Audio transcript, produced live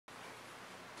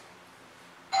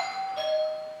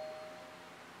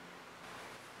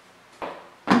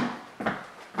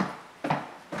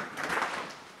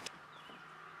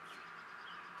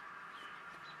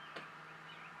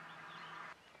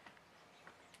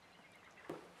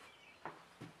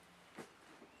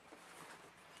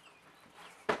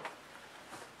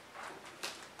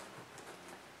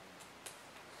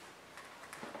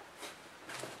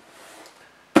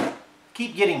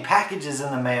keep getting packages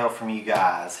in the mail from you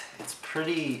guys. It's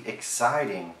pretty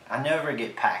exciting. I never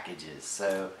get packages,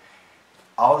 so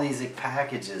all these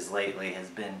packages lately has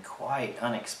been quite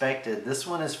unexpected. This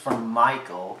one is from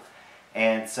Michael,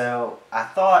 and so I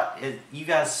thought you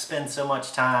guys spend so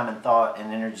much time and thought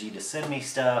and energy to send me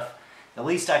stuff. The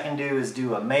least I can do is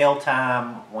do a mail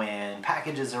time when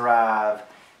packages arrive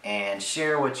and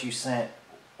share what you sent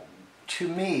to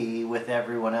me with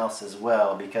everyone else as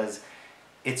well, because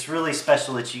it's really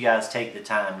special that you guys take the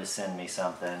time to send me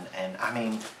something. And I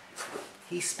mean,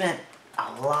 he spent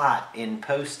a lot in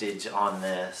postage on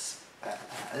this.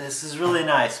 This is really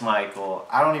nice, Michael.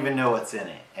 I don't even know what's in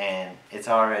it, and it's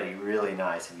already really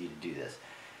nice of you to do this.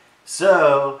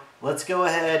 So let's go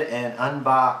ahead and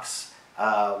unbox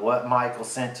what Michael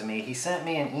sent to me. He sent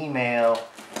me an email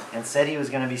and said he was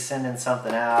going to be sending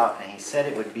something out, and he said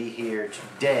it would be here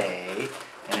today,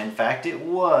 and in fact it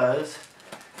was.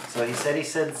 So he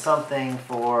said something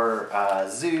for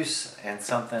Zeus, and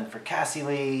something for Cassie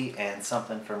Lee, and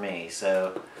something for me.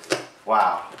 So,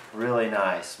 wow, really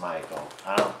nice, Michael.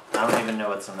 I don't even know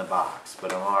what's in the box,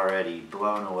 but I'm already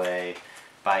blown away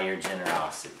by your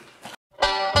generosity.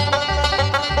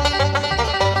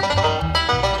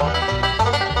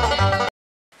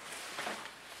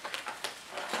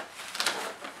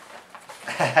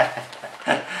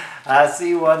 I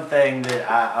see one thing that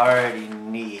I already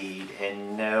need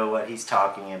and know what he's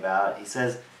talking about. He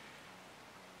says,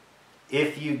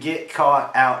 if you get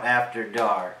caught out after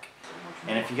dark.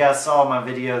 And if you guys saw my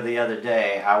video the other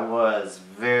day, I was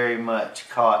very much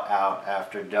caught out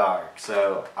after dark.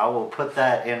 So I will put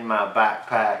that in my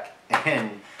backpack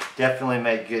and definitely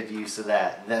make good use of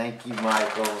that. Thank you,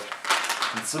 Michael.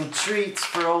 And some treats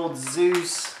for old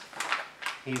Zeus.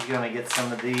 He's going to get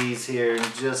some of these here in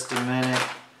just a minute.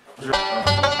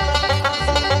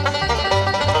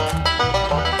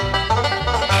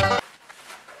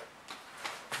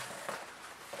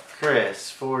 Chris,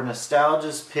 for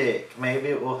nostalgia's pick, maybe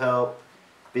it will help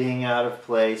being out of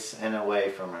place and away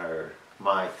from her.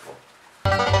 Michael.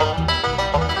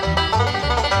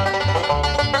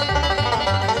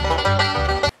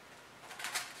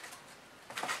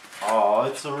 Oh,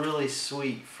 it's a really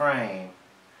sweet frame.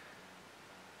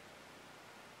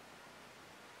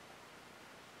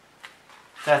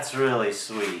 That's really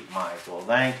sweet, Michael.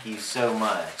 Thank you so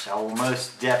much. I will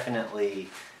most definitely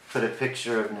put a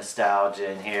picture of nostalgia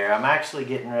in here. I'm actually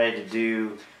getting ready to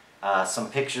do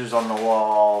some pictures on the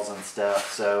walls and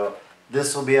stuff, so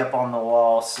this will be up on the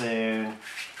wall soon.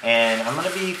 And I'm going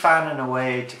to be finding a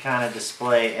way to kind of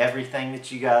display everything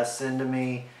that you guys send to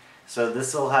me, so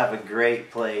this will have a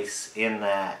great place in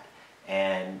that,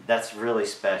 and that's really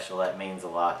special. That means a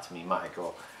lot to me,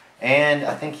 Michael. And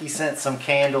I think he sent some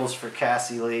candles for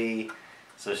Cassie Lee,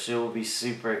 so she'll be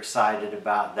super excited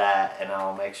about that, and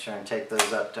I'll make sure and take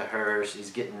those up to her. She's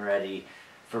getting ready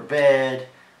for bed.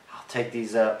 I'll take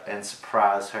these up and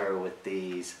surprise her with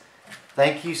these.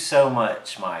 Thank you so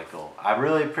much, Michael. I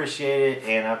really appreciate it,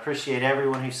 and I appreciate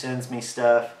everyone who sends me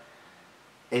stuff.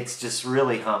 It's just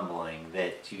really humbling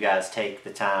that you guys take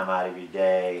the time out of your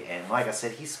day, and like I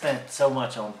said, he spent so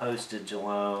much on postage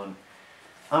alone.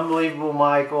 Unbelievable,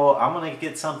 Michael. I'm going to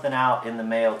get something out in the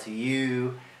mail to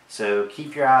you, so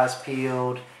keep your eyes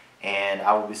peeled, and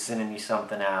I will be sending you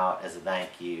something out as a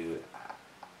thank you.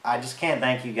 I just can't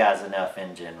thank you guys enough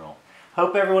in general.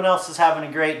 Hope everyone else is having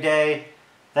a great day.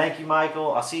 Thank you,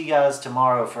 Michael. I'll see you guys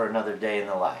tomorrow for another day in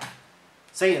the life.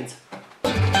 See you.